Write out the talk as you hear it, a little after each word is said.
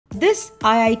This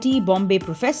IIT Bombay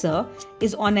professor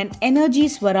is on an Energy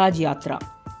Swaraj Yatra,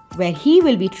 where he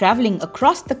will be travelling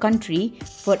across the country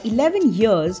for 11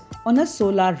 years on a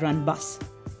solar-run bus.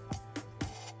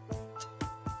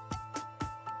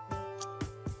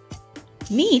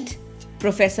 Meet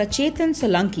Professor Chetan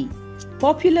Solanki,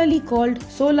 popularly called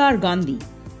Solar Gandhi,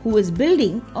 who is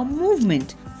building a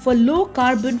movement for low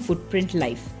carbon footprint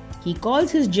life. He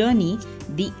calls his journey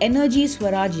the Energy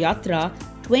Swaraj Yatra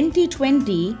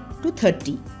 2020 to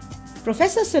 30.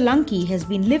 Professor Solanki has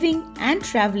been living and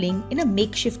travelling in a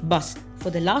makeshift bus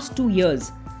for the last 2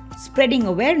 years, spreading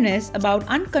awareness about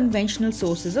unconventional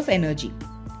sources of energy.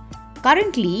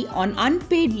 Currently on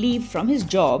unpaid leave from his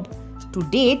job, to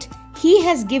date he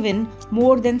has given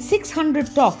more than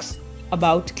 600 talks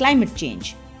about climate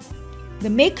change. The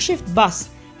makeshift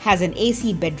bus has an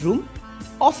AC bedroom,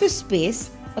 office space,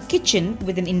 a kitchen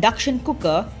with an induction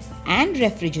cooker and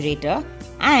refrigerator,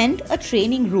 and a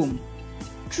training room.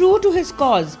 True to his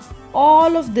cause,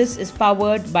 all of this is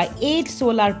powered by 8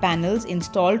 solar panels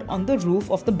installed on the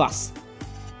roof of the bus.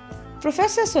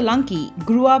 Professor Solanki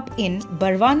grew up in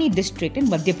Barwani district in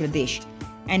Madhya Pradesh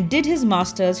and did his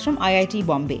masters from IIT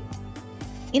Bombay.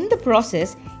 In the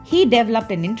process, he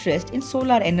developed an interest in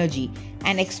solar energy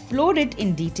and explored it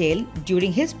in detail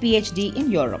during his PhD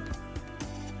in Europe.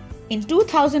 In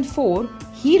 2004,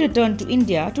 he returned to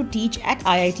India to teach at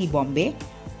IIT Bombay,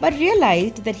 but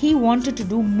realized that he wanted to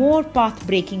do more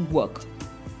path-breaking work.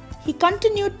 He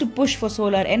continued to push for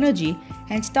solar energy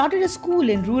and started a school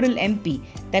in rural MP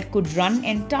that could run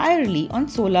entirely on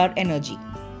solar energy.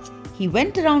 He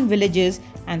went around villages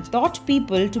and taught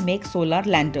people to make solar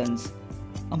lanterns.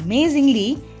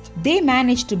 Amazingly, they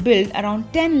managed to build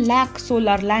around 10 lakh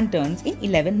solar lanterns in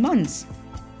 11 months.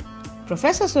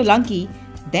 Professor Solanki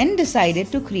then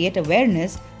decided to create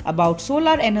awareness about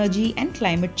solar energy and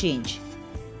climate change.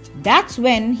 That's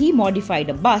when he modified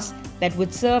a bus that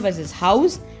would serve as his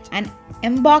house and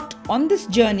embarked on this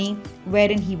journey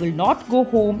wherein he will not go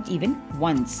home even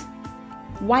once.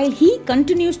 While he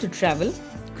continues to travel,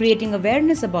 creating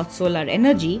awareness about solar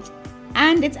energy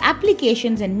and its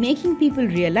applications and making people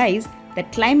realize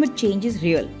that climate change is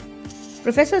real,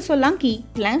 Professor Solanki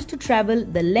plans to travel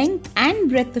the length and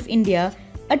breadth of India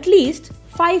at least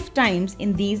 5 times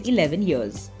in these 11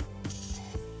 years.